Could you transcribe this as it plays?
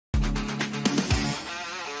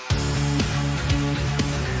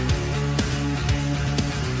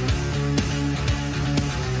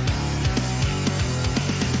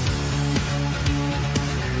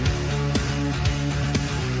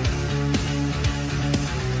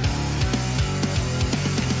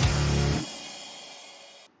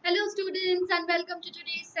welcome to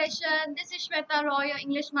today's session. This is Sweta Roy, your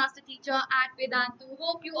English Master Teacher at Vedantu.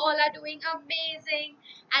 Hope you all are doing amazing.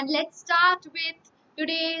 And let's start with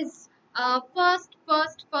today's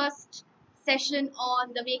first session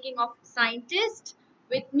on the making of scientist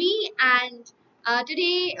with me. And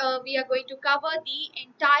today we are going to cover the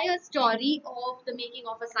entire story of the making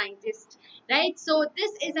of a scientist. Right? So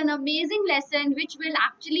this is an amazing lesson which will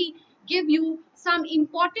actually give you some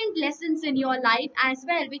important lessons in your life as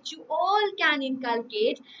well, which you all can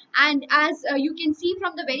inculcate. And as you can see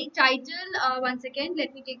from the very title, once again,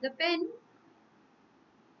 let me take the pen.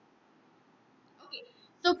 Okay,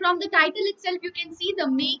 so from the title itself, you can see the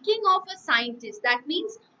making of a scientist. That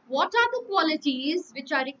means what are the qualities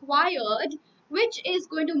which are required, which is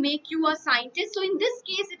going to make you a scientist. So in this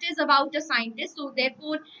case, it is about a scientist. So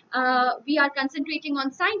therefore, we are concentrating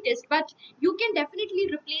on scientist. But you can definitely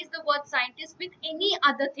replace the word scientist with any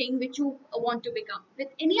other thing which you want to become, with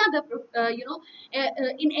any other,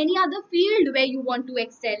 in any other field where you want to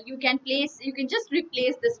excel. You can just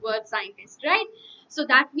replace this word scientist, right? So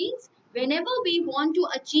that means whenever we want to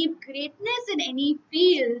achieve greatness in any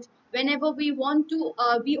field, whenever we want to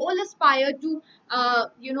we all aspire to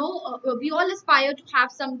we all aspire to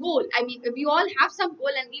have some goal. I mean, we all have some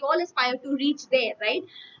goal and we all aspire to reach there, right?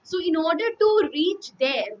 So in order to reach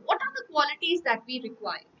there, what are the qualities that we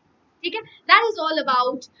require? Okay, that is all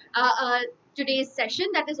about today's session.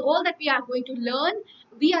 That is all that we are going to learn.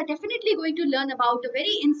 We are definitely going to learn about a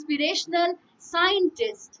very inspirational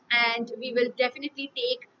scientist, and we will definitely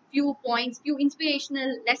take few points, few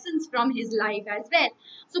inspirational lessons from his life as well.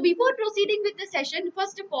 So before proceeding with the session,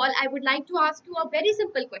 first of all, I would like to ask you a very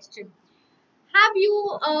simple question. Have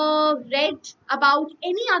you read about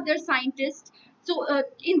any other scientist? So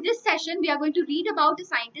in this session, we are going to read about a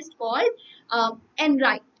scientist called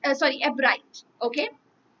Ebright. Okay,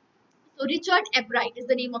 so Richard Ebright is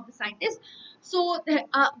the name of the scientist. So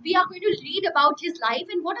we are going to read about his life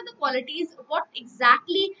and what are the qualities, what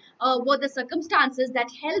exactly were the circumstances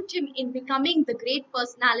that helped him in becoming the great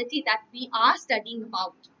personality that we are studying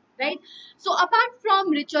about. Right. So apart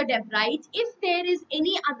from Richard Ebright, if there is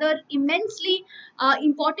any other immensely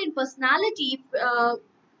important personality,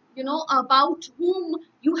 about whom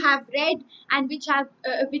you have read and which have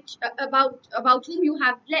which about whom you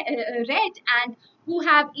have read and who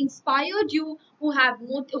have inspired you, who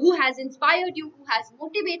has inspired you, who has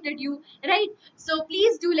motivated you, right? So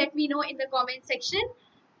please do let me know in the comment section.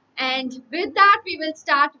 And with that, we will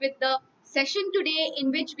start with the session today,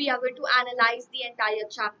 in which we are going to analyze the entire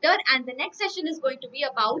chapter, and the next session is going to be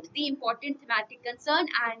about the important thematic concern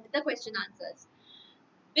and the question answers.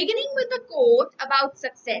 Beginning with a quote about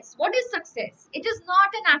success. What is success? It is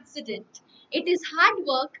not an accident. It is hard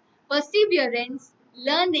work, perseverance,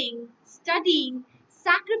 learning, studying,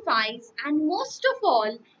 sacrifice, and most of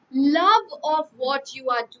all, love of what you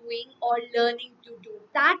are doing or learning to do.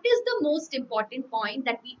 That is the most important point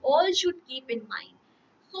that we all should keep in mind.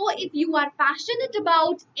 So, if you are passionate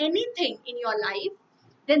about anything in your life,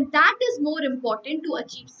 then that is more important to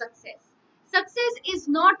achieve success. Success is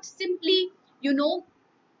not simply,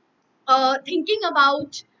 thinking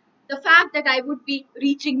about the fact that I would be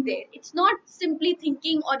reaching there. It's not simply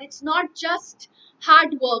thinking, or it's not just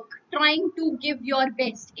hard work, trying to give your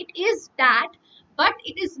best. It is that, but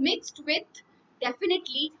it is mixed with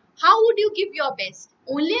definitely how would you give your best?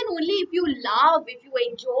 Only and only if you love, if you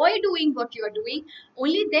enjoy doing what you are doing,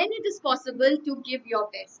 only then it is possible to give your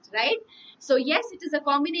best, right? So, yes, it is a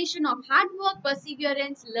combination of hard work,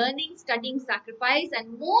 perseverance, learning, studying, sacrifice,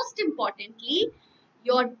 and most importantly,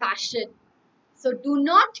 your passion. So do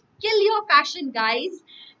not kill your passion, guys.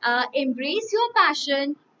 Embrace your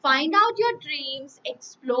passion, find out your dreams,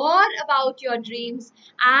 explore about your dreams,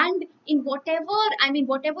 and in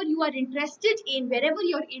whatever you are interested in, wherever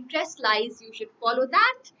your interest lies, you should follow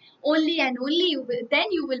that. Only and only you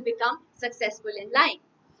will become successful in life.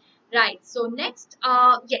 Right. So next,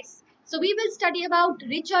 yes. So we will study about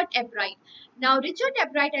Richard Ebright. Now, Richard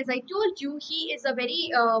Ebright, as I told you, he is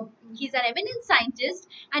he's an eminent scientist,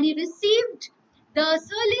 and he received the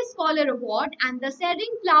Searle Scholar Award and the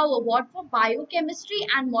Sering Plough Award for Biochemistry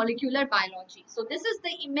and Molecular Biology. So this is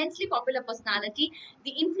the immensely popular personality,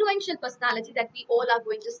 the influential personality that we all are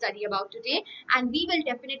going to study about today, and we will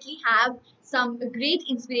definitely have some great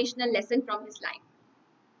inspirational lesson from his life.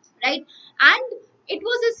 Right? And it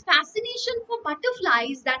was his fascination for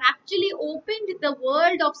butterflies that actually opened the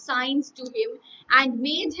world of science to him and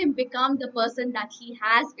made him become the person that he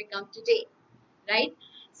has become today. Right?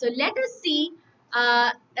 So let us see.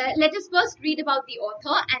 Let us first read about the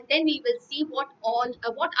author, and then we will see what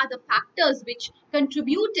are the factors which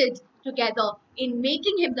contributed together in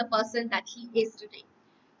making him the person that he is today.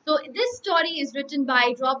 So this story is written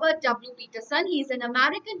by Robert W. Peterson. He is an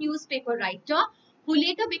American newspaper writer who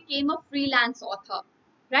later became a freelance author,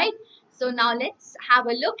 right? So now let's have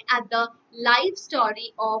a look at the life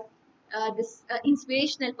story of this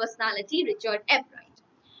inspirational personality, Richard Epwright.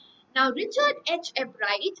 Now, Richard H.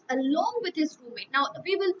 Epwright, along with his roommate. Now,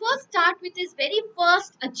 we will first start with his very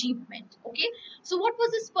first achievement. Okay. So, what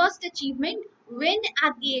was his first achievement? When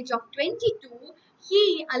at the age of 22,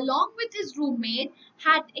 he, along with his roommate,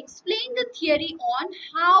 had explained the theory on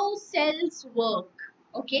how cells work.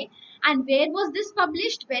 Okay. And where was this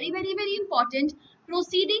published? Very, very, very important.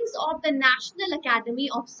 Proceedings of the National Academy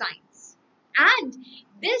of Science. And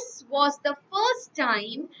this was the first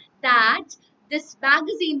time that this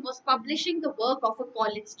magazine was publishing the work of a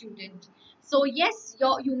college student. So yes,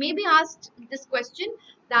 you may be asked this question,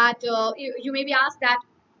 that you may be asked that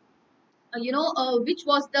which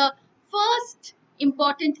was the first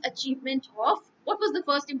important achievement of what was the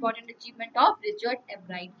first important achievement of Richard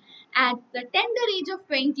Epwright. At the tender age of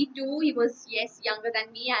 22, he was, yes, younger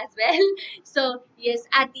than me as well. So yes,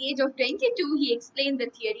 at the age of 22, he explained the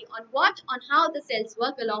theory on how the cells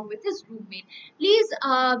work along with his roommate. Please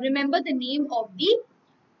remember the name of the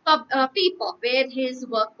paper where his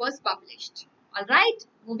work was published. All right,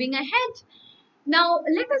 moving ahead. Now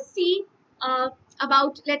let us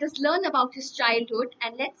learn about his childhood,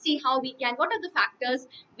 and let's see how we can, what are the factors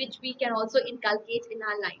which we can also inculcate in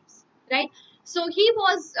our lives, right? So he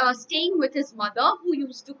was staying with his mother, who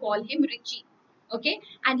used to call him Richie, okay?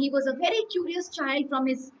 And he was a very curious child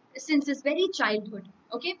since his very childhood,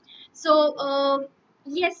 okay? So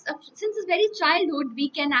yes, since his very childhood, we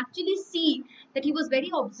can actually see that he was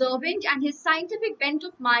very observant, and his scientific bent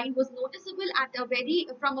of mind was noticeable at a very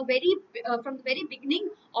from the very beginning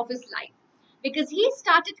of his life, because he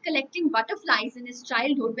started collecting butterflies in his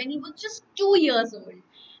childhood when he was just 2 years old,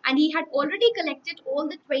 and he had already collected all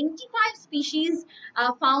the 25 species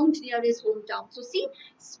found near his hometown. So see,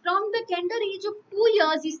 from the tender age of 2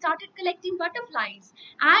 years, he started collecting butterflies.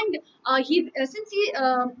 And he since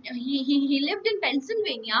he lived in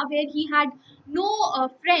Pennsylvania, where he had no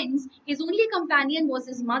friends. His only companion was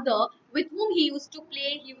his mother, with whom he used to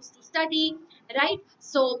play, he used to study, right?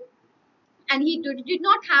 So, and he did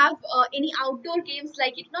not have any outdoor games,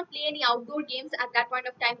 like he did not play any outdoor games at that point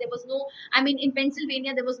of time. There was no, I mean, in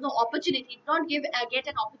Pennsylvania, there was no opportunity, he did not get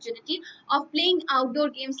an opportunity of playing outdoor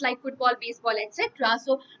games like football, baseball, etc.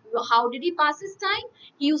 So how did he pass his time?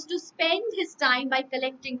 He used to spend his time by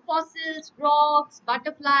collecting fossils, rocks,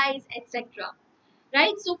 butterflies, etc.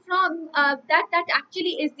 Right? So from that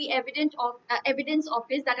actually is the evidence of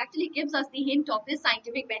his, that actually gives us the hint of his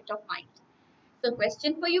scientific bent of mind. So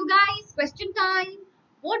question for you guys, question time.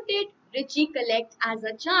 What did Richie collect as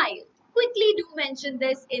a child? Quickly do mention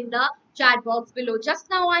this in the chat box below. Just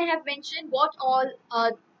now I have mentioned what all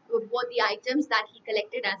were the items that he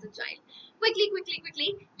collected as a child. Quickly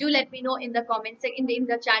do let me know in the comments in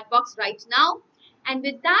the chat box right now. And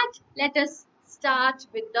with that, let us start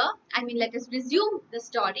with let us resume the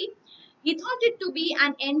story. He thought it to be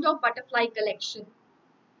an end of butterfly collection,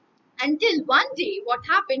 until one day, what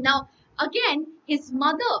happened now, again his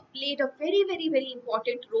mother played a very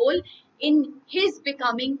important role in his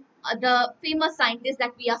becoming the famous scientist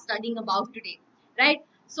that we are studying about today, right?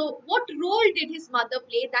 So what role did his mother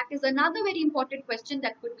play? That is another very important question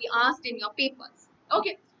that could be asked in your papers.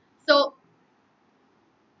 Okay, so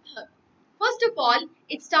first of all,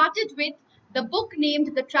 it started with the book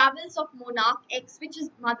named The Travels of Monarch X, which his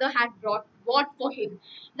mother had bought for him.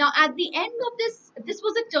 Now, at the end of this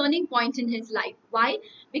was a turning point in his life. Why?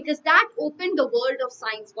 Because that opened the world of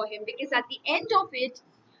science for him. Because at the end of it,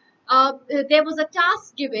 there was a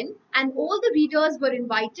task given, and all the readers were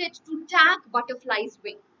invited to tag butterflies'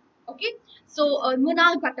 wing. Okay, so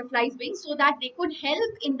monarch butterflies' wing, so that they could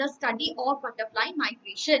help in the study of butterfly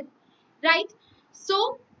migration, right?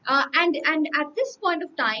 So and at this point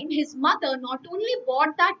of time, his mother not only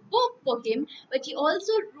bought that book for him, but he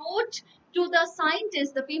also wrote to the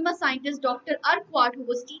scientist, the famous scientist Dr. Urquhart, who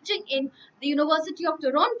was teaching in the University of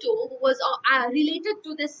Toronto, who was related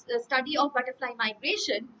to this study of butterfly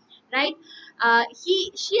migration, right?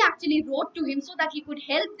 She actually wrote to him so that he could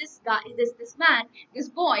help this guy, this man, this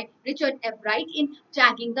boy, Richard Epwright, in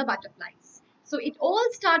tagging the butterflies. So it all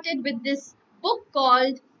started with this book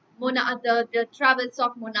called the Travels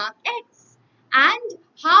of Monarch X. And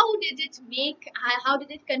how did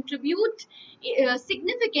it contribute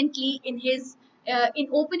significantly in his in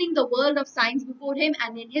opening the world of science before him,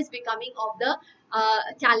 and in his becoming of the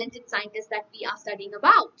talented scientist that we are studying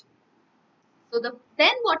about. So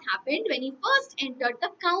then what happened when he first entered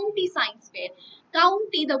the county science fair?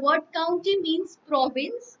 County, the word county means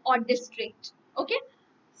province or district. Okay.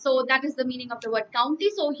 So that is the meaning of the word county.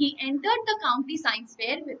 So he entered the county science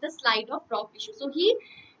fair with a slide of frog tissue. So he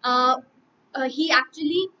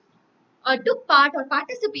actually took part or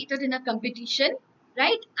participated in a competition,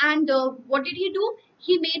 right? And what did he do?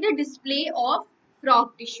 He made a display of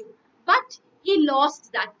frog tissue, but he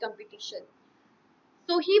lost that competition.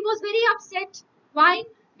 So he was very upset. Why?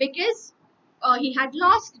 Because he had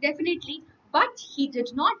lost definitely, but he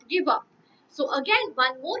did not give up. So again,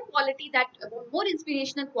 one more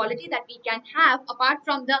inspirational quality that we can have, apart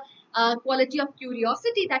from the quality of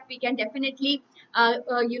curiosity that we can definitely,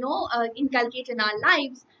 inculcate in our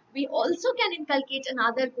lives, we also can inculcate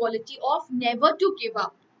another quality of never to give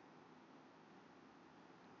up.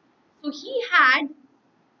 So he had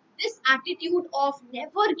this attitude of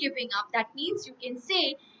never giving up. That means you can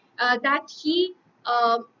say that he,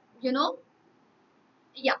 you know,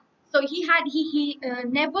 yeah. So he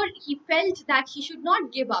never, he felt that he should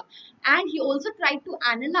not give up, and he also tried to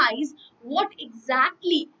analyze what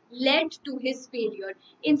exactly led to his failure.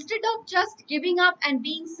 Instead of just giving up and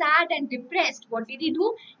being sad and depressed, what did he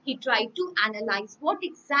do? He tried to analyze what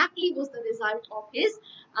exactly was the result of his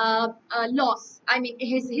loss. I mean,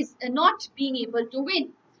 his not being able to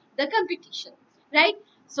win the competition, right?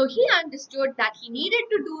 So he understood that he needed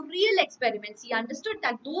to do real experiments. He understood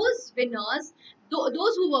that those winners,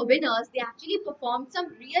 those who were winners, they actually performed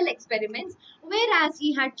some real experiments, whereas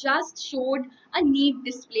he had just showed a neat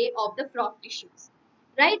display of the frog tissues,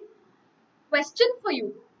 right? Question for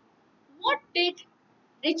you: what did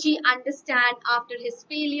Richie understand after his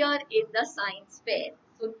failure in the science fair?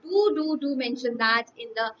 So do mention that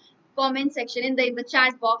in the comment section, in the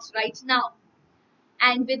chat box right now.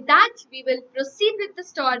 And with that, we will proceed with the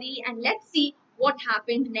story and let's see what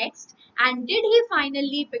happened next. And did he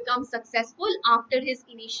finally become successful after his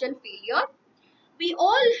initial failure? We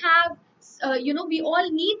all have, we all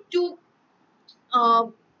need to uh,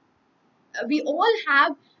 we all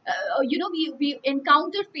have we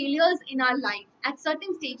encounter failures in our life at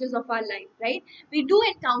certain stages of our life, right? We do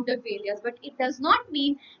encounter failures, but it does not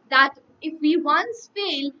mean that if we once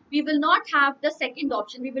fail we will not have the second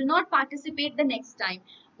option, we will not participate the next time.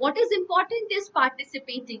 What is important is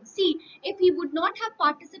participating. See, if he would not have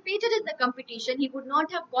participated in the competition, he would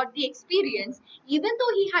not have got the experience, even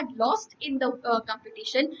though he had lost in the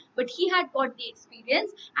competition, but he had got the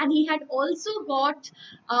experience, and he had also got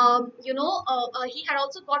he had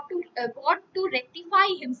also got to rectify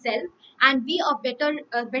himself and be a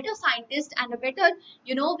better scientist and a better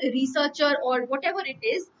researcher or whatever it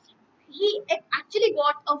is. He actually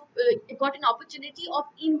got an opportunity of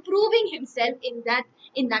improving himself in that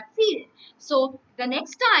field. So the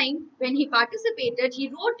next time when he participated, he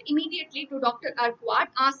wrote immediately to Dr. Arkwat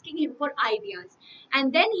asking him for ideas,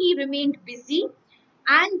 and then he remained busy.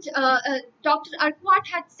 And Dr. Arkwat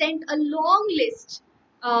had sent a long list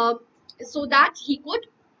uh, so that he could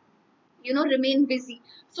remain busy.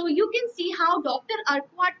 So you can see how Dr.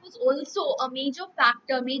 Arkwat was also a major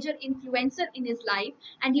factor, major influencer in his life,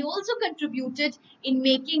 and he also contributed in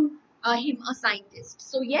making him a scientist.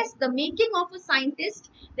 So yes, the making of a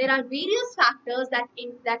scientist, there are various factors that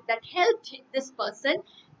helped this person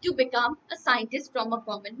to become a scientist from a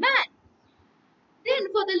common man.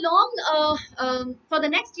 Then, for the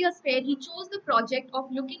next year's fair, he chose the project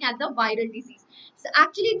of looking at the viral disease. So,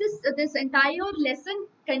 actually, this entire lesson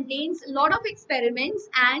contains a lot of experiments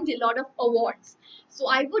and a lot of awards. So,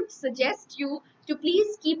 I would suggest you to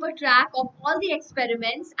please keep a track of all the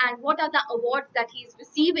experiments and what are the awards that he is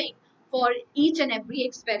receiving for each and every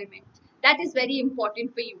experiment. That is very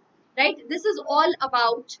important for you, right? This is all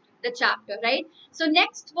about the chapter, right? So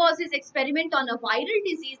next was his experiment on a viral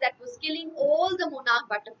disease that was killing all the monarch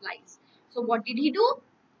butterflies. So what did he do?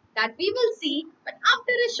 That we will see, but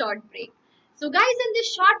after a short break. So guys, in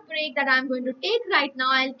this short break that I'm going to take right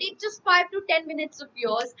now, I'll take just 5 to 10 minutes of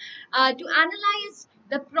yours to analyze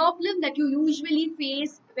the problem that you usually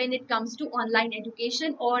face when it comes to online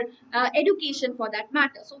education or education for that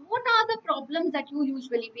matter. So what are the problems that you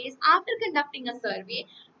usually face? After conducting a survey,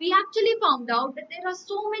 we actually found out that there are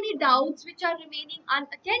so many doubts which are remaining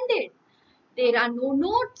unattended. There are no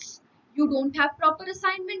notes. You don't have proper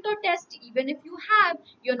assignment or test. Even if you have,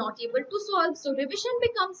 you're not able to solve. So revision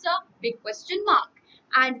becomes a big question mark.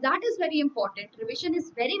 And that is very important. Revision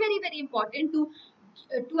is very, very, very important to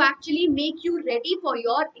actually make you ready for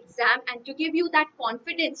your exam and to give you that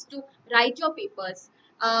confidence to write your papers,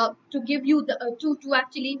 to give you the to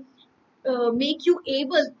actually make you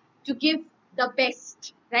able to give the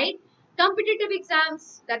best, right? Competitive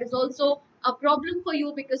exams, that is also a problem for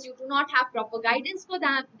you because you do not have proper guidance for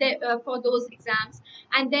that for those exams.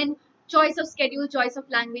 And then choice of schedule, choice of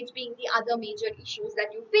language being the other major issues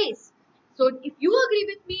that you face. So if you agree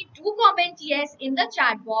with me, do comment yes in the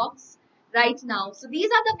chat box right now. So these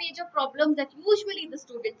are the major problems that usually the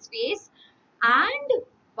students face, and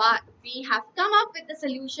but we have come up with the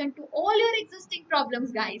solution to all your existing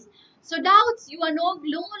problems, guys. So doubts, you are no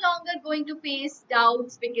longer going to face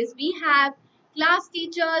doubts because we have class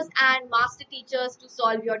teachers and master teachers to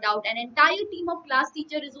solve your doubt. An entire team of class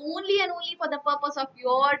teacher is only and only for the purpose of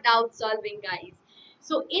your doubt solving, guys.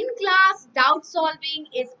 So in class, doubt solving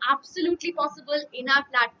is absolutely possible in our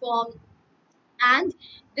platform, and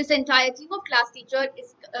this entire team of class teacher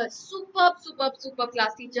is superb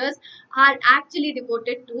class teachers are actually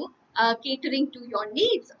devoted to catering to your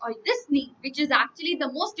needs, or this need, which is actually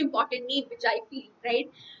the most important need, which I feel, right?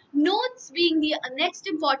 Notes being the next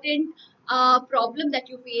important problem that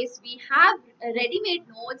you face. We have ready-made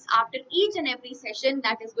notes after each and every session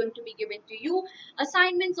that is going to be given to you.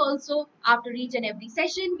 Assignments also after each and every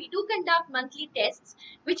session. We do conduct monthly tests,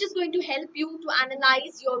 which is going to help you to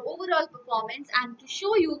analyze your overall performance and to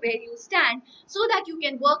show you where you stand, so that you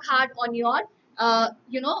can work hard on your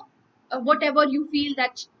whatever you feel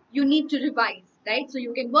that you need to revise, right? So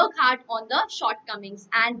you can work hard on the shortcomings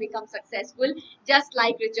and become successful, just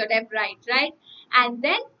like Richard F. Wright, right? And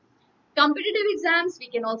then competitive exams, we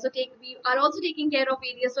are also taking care of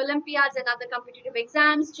various Olympiads and other competitive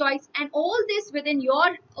exams, choice, and all this within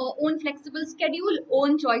your own flexible schedule,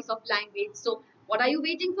 own choice of language. So what are you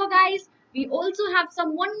waiting for, guys? We also have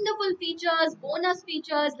some wonderful features, bonus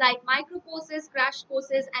features like micro courses, crash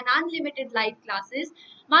courses, and unlimited live classes.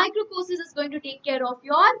 Micro courses is going to take care of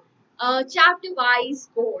your chapter wise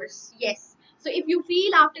course. Yes. So if you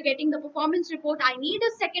feel after getting the performance report, I need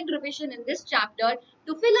a second revision in this chapter,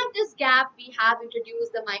 to fill up this gap, we have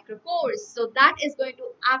introduced the micro course. So that is going to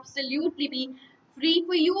absolutely be free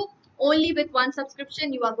for you. Only with one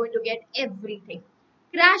subscription, you are going to get everything.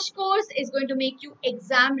 Crash course is going to make you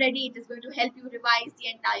exam ready. It is going to help you revise the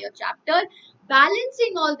entire chapter.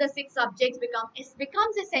 Balancing all the 6 subjects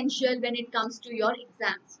becomes essential when it comes to your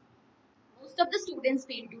exams. Most of the students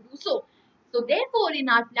fail to do so. So therefore, in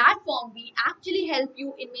our platform, we actually help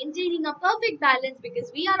you in maintaining a perfect balance,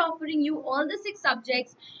 because we are offering you all the 6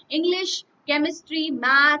 subjects: English, chemistry,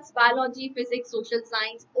 maths, biology, physics, social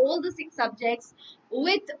science, all the 6 subjects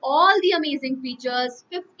with all the amazing features,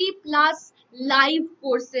 50 plus live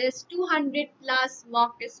courses, 200 plus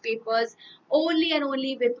mock test papers, only and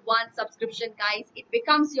only with one subscription, guys. It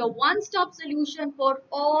becomes your one-stop solution for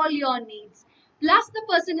all your needs, plus the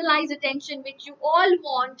personalized attention which you all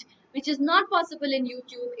want, which is not possible in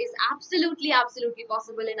YouTube, is absolutely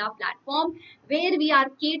possible in our platform, where we are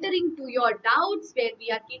catering to your doubts, where we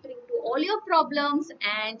are catering to all your problems,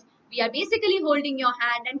 and we are basically holding your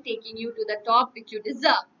hand and taking you to the top which you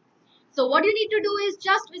deserve. So what you need to do is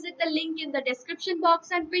just visit the link in the description box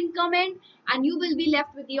and pin comment, and you will be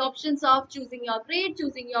left with the options of choosing your grade,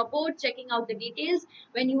 choosing your board, checking out the details.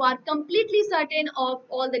 When you are completely certain of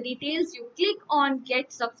all the details, you click on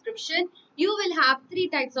get subscription. You will have 3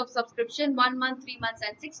 types of subscription: 1 month, 3 months,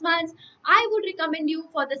 and 6 months. I would recommend you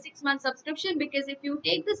for the 6 month subscription, because if you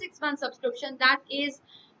take the 6 month subscription, that is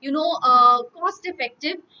cost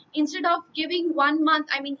effective. Instead of giving 1 month,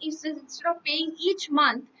 I mean, instead of paying each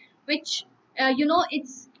month, which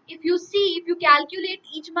it's, if you calculate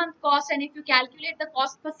each month cost, and if you calculate the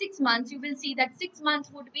cost for 6 months, you will see that 6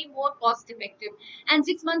 months would be more cost effective, and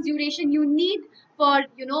 6 months duration you need for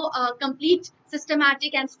complete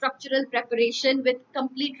systematic and structural preparation, with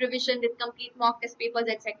complete revision, with complete mock test papers,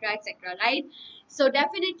 etc., right? So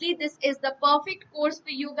definitely this is the perfect course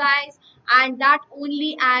for you guys, and that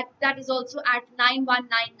is also at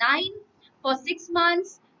 9199 for 6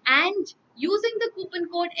 months, and using the coupon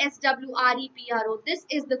code SWREPRO. This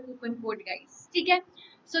is the coupon code, guys. Okay?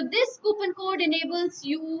 So this coupon code enables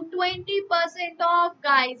you 20% off,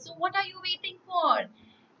 guys. So what are you waiting for?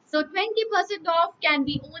 So 20% off can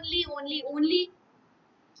be only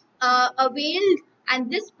availed, and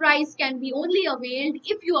this price can be only availed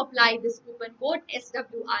if you apply this coupon code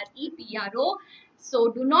SWREPRO. So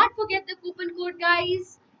do not forget the coupon code,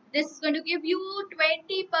 guys. This is going to give you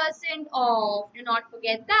 20% off. Do not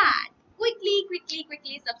forget that.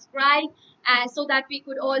 Quickly subscribe, so that we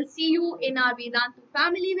could all see you in our Vedantu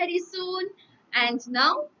family very soon. And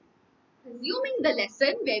now, resuming the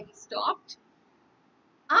lesson where we stopped.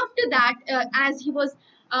 After that, as he was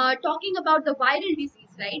talking about the viral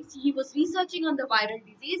disease, right? So he was researching on the viral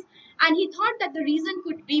disease, and he thought that the reason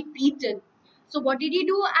could be beetle. So what did he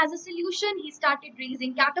do as a solution? He started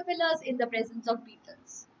raising caterpillars in the presence of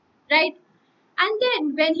beetles, right? And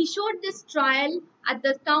then when he showed this trial at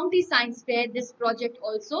the county science fair, this project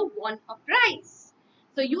also won a prize.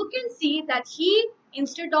 So you can see that he,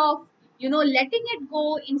 instead of letting it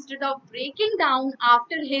go instead of breaking down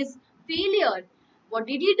after his failure. What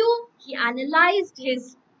did he do? He analyzed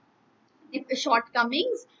his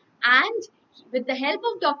shortcomings, and with the help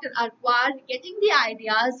of Dr. Arkwar getting the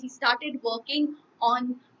ideas, he started working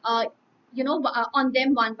on on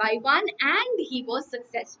them one by one, and he was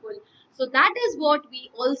successful. So that is what we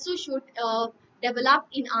also should develop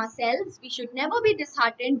in ourselves. We should never be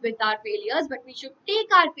disheartened with our failures, but we should take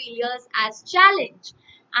our failures as challenge.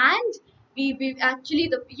 And we actually,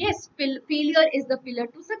 the yes, failure is the pillar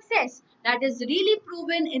to success. That is really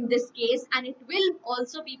proven in this case, and it will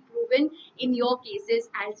also be proven in your cases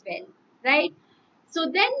as well, right? So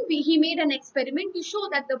then he made an experiment to show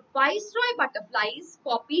that the viceroy butterflies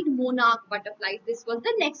copied monarch butterflies. This was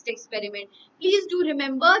the next experiment. Please do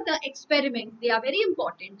remember the experiments, they are very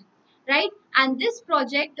important, right? And this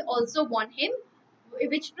project also won him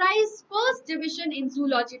which prize first division in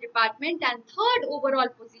zoology department and third overall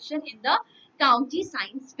position in the county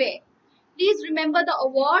science fair. Please remember the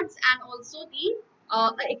awards and also the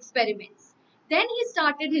experiments. Then he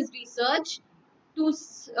started his research to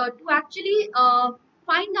actually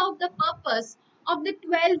find out the purpose of the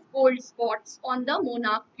 12 gold spots on the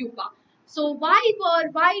monarch pupa. So why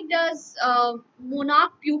does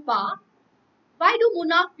monarch pupa why do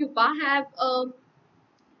monarch pupa have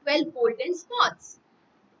 12 golden spots?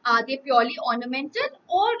 Are they purely ornamental,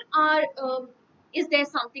 or are is there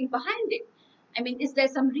something behind it? I mean, is there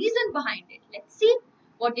some reason behind it? Let's see.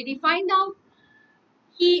 What did he find out?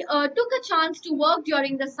 He took a chance to work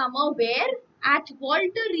during the summer where at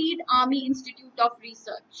Walter Reed Army Institute of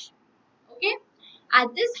Research. Okay.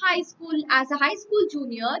 At this high school, as a high school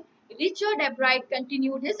junior, Richard Ebright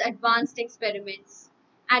continued his advanced experiments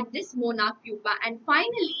at this monarch pupa, and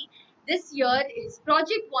finally, this year his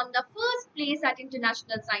project won the first place at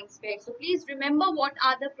International Science Fair. So please remember what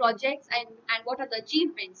are the projects and what are the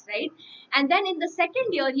achievements, right? And then in the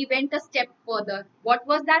second year, he went a step further. What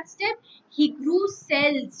was that step? He grew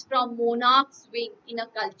cells from monarch's wing in a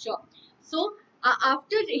culture. So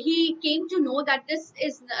after he came to know that this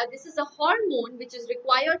is a hormone which is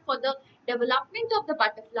required for the development of the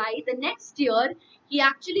butterfly, the next year he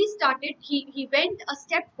actually started he went a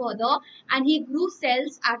step further and he grew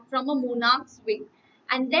cells from a monarch's wing,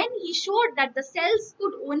 and then he showed that the cells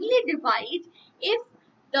could only divide if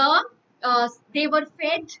they were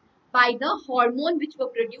fed by the hormone which were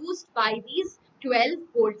produced by these 12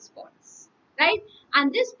 gold spots, right?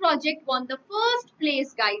 And this project won the first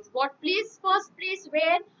place, guys. What place? First place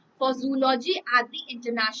where? For zoology at the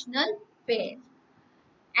international fair.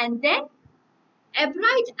 And then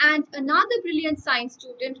Ebright and another brilliant science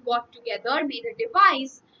student got together, made a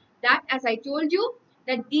device that, as I told you,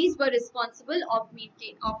 that these were responsible of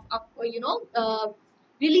releasing a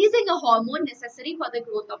hormone necessary for the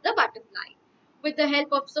growth of the butterfly. With the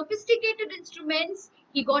help of sophisticated instruments,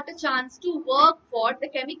 he got a chance to work for the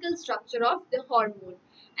chemical structure of the hormone.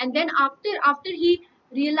 And then after he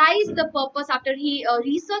realized the purpose, after he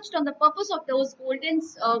researched on the purpose of those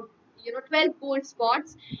 12 gold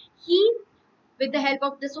spots, he, with the help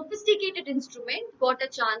of the sophisticated instrument, got a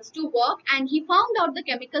chance to work, and he found out the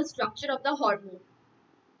chemical structure of the hormone.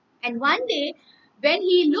 And one day, when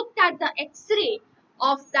he looked at the X-ray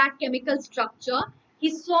of that chemical structure, he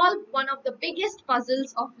solved one of the biggest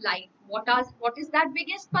puzzles of life. What is that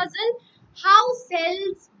biggest puzzle? How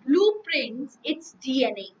cells blueprints its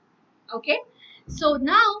DNA. Okay. So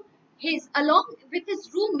now, along with his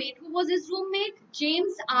roommate, who was his roommate?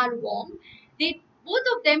 James R. Wong. They both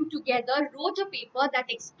of them together wrote a paper that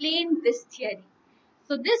explained this theory.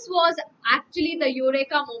 So this was actually the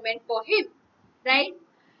eureka moment for him, right?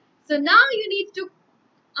 So now you need to,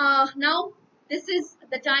 now this is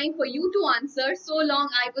the time for you to answer. So long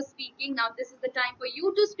I was speaking, now this is the time for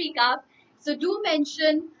you to speak up. So do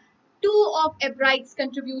mention two of Ebright's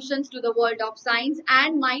contributions to the world of science,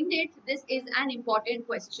 and mind it, this is an important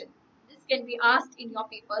question. This can be asked in your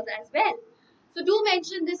papers as well. So do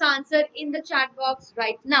mention this answer in the chat box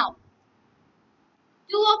right now.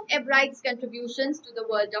 Two of Ebright's contributions to the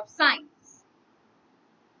world of science.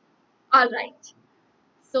 Alright.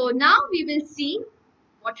 So now we will see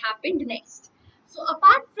what happened next. So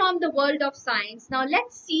apart from the world of science, now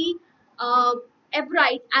let's see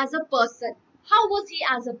Ebright as a person. How was he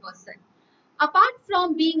as a person? Apart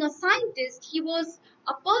from being a scientist, he was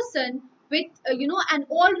a person with an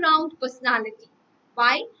all-round personality.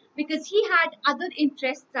 Why? Because he had other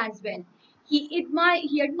interests as well. He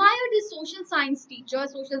admired his social science teacher,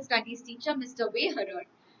 social studies teacher, Mr. Weherer,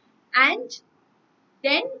 and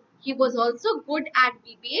then he was also good at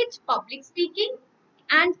debate, public speaking,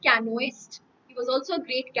 and canoeist. He was also a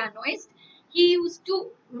great canoeist. He used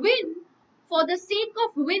to win for the sake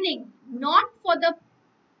of winning, not for the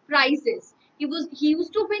prizes. He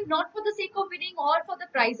used to win not for the sake of winning or for the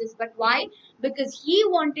prizes, but why? Because he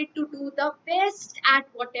wanted to do the best at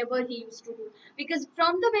whatever he used to do. Because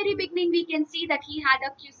from the very beginning we can see that he had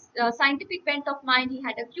a scientific bent of mind. He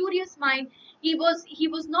had a curious mind. He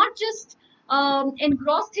was not just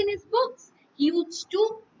engrossed in his books. He used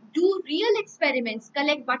to do real experiments,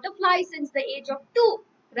 collect butterflies since the age of 2,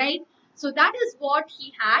 right? So that is what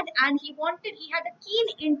he had, and he had a keen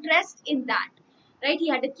interest in that, right? He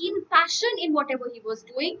had a keen passion in whatever he was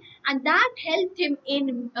doing, and that helped him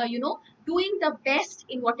in doing the best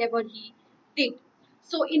in whatever he did.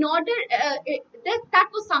 So in order that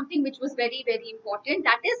was something which was very very important.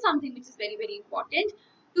 That is something which is very very important,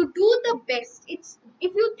 to do the best. It's,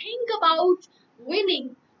 if you think about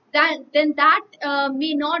winning, then that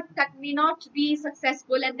may not be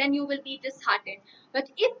successful, and then you will be disheartened. But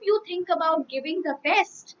if you think about giving the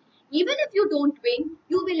best, even if you don't win,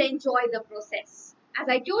 you will enjoy the process. As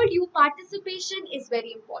I told you, participation is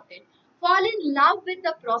very important. Fall in love with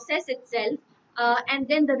the process itself, and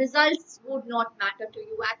then the results would not matter to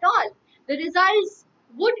you at all. The results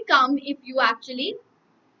would come if you actually,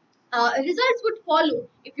 results would follow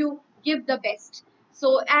if you give the best.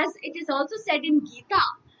 So, as it is also said in Gita,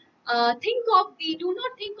 do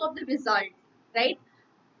not think of the result, right?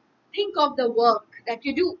 Think of the work that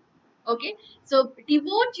you do. Okay, so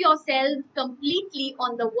devote yourself completely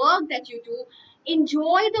on the work that you do,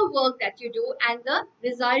 enjoy the work that you do, and the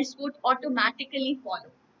results would automatically follow.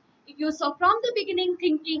 If you saw from the beginning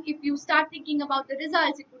thinking, if you start thinking about the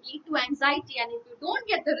results, it would lead to anxiety, and if you don't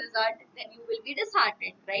get the result, then you will be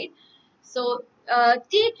disheartened, right? So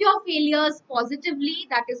take your failures positively.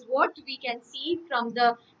 That is what we can see from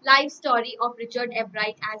the life story of Richard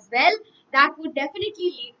Ebright as well. That would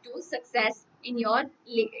definitely lead to success in your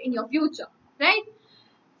future, right?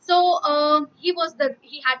 So he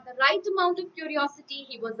had the right amount of curiosity.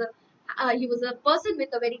 He was a person with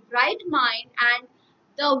a very bright mind, and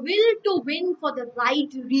the will to win for the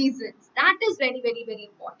right reasons. That is very very very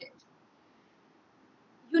important.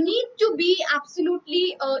 You need to be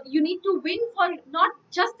absolutely, you need to win for not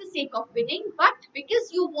just the sake of winning, but because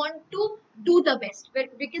you want to do the best,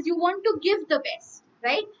 but because you want to give the best,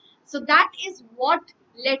 right? So that is what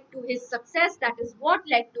led to his success. That is what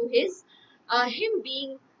led to him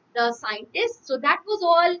being the scientist. So that was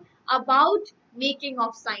all about making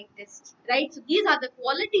of scientists, right? So these are the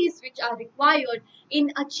qualities which are required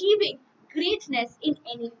in achieving greatness in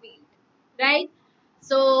any field, right?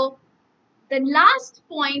 So the last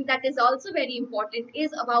point that is also very important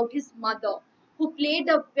is about his mother, who played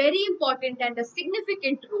a very important and a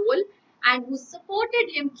significant role, and who supported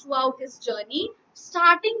him throughout his journey,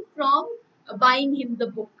 starting from buying him the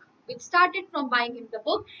book. It started from buying him the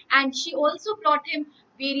book, and she also brought him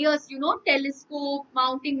various, telescope,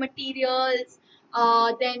 mounting materials.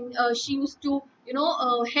 Then she used to,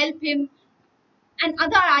 help him, and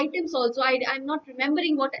other items also. I'm not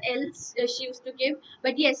remembering what else she used to give,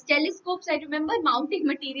 but yes, telescopes I remember, mounting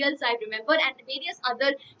materials I remember, and various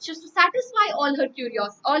other. She used to satisfy all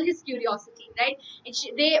his curiosity, right? And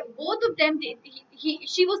they both of them,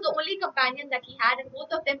 she was the only companion that he had, and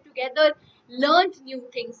both of them together learned new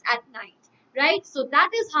things at night. Right, so that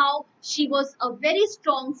is how she was a very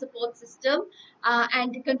strong support system,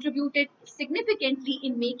 and contributed significantly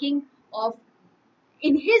in making of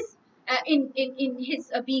in his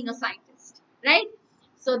being a scientist, right?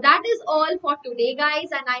 So that is all for today,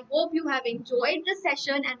 guys, and I hope you have enjoyed the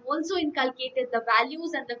session and also inculcated the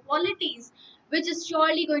values and the qualities which is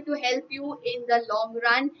surely going to help you in the long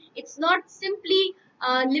run. It's not simply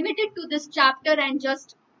limited to this chapter and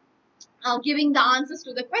just giving the answers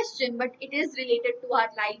to the question, but it is related to our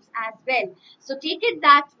lives as well. So take it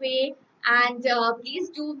that way, and please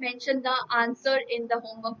do mention the answer in the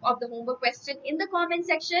homework question in the comment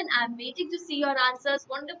section. I'm waiting to see your answers,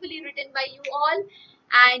 wonderfully written by you all.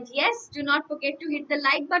 And yes, do not forget to hit the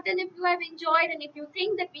like button if you have enjoyed, and if you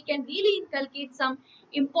think that we can really inculcate some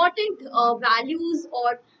important values,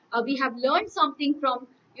 or we have learned something from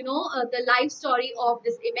the life story of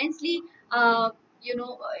this immensely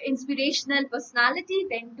inspirational personality,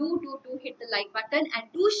 then do hit the like button, and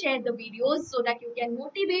do share the videos so that you can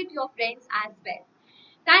motivate your friends as well.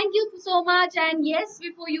 Thank you so much. And yes,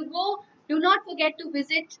 before you go, do not forget to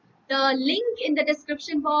visit the link in the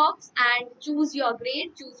description box and choose your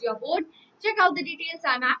grade, choose your board. Check out the details.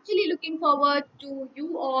 I'm actually looking forward to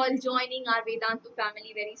you all joining our Vedantu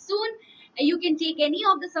family very soon. You can take any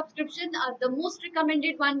of the subscription. The most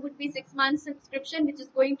recommended one would be 6 months subscription, which is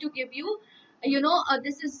going to give you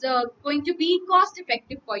this is going to be cost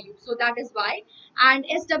effective for you. So that is why. And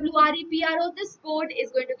SWREPRO, this code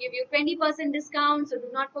is going to give you 20% discount. So do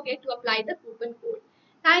not forget to apply the coupon code.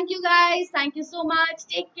 Thank you guys. Thank you so much.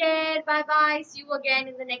 Take care. Bye bye. See you again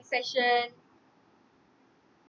in the next session.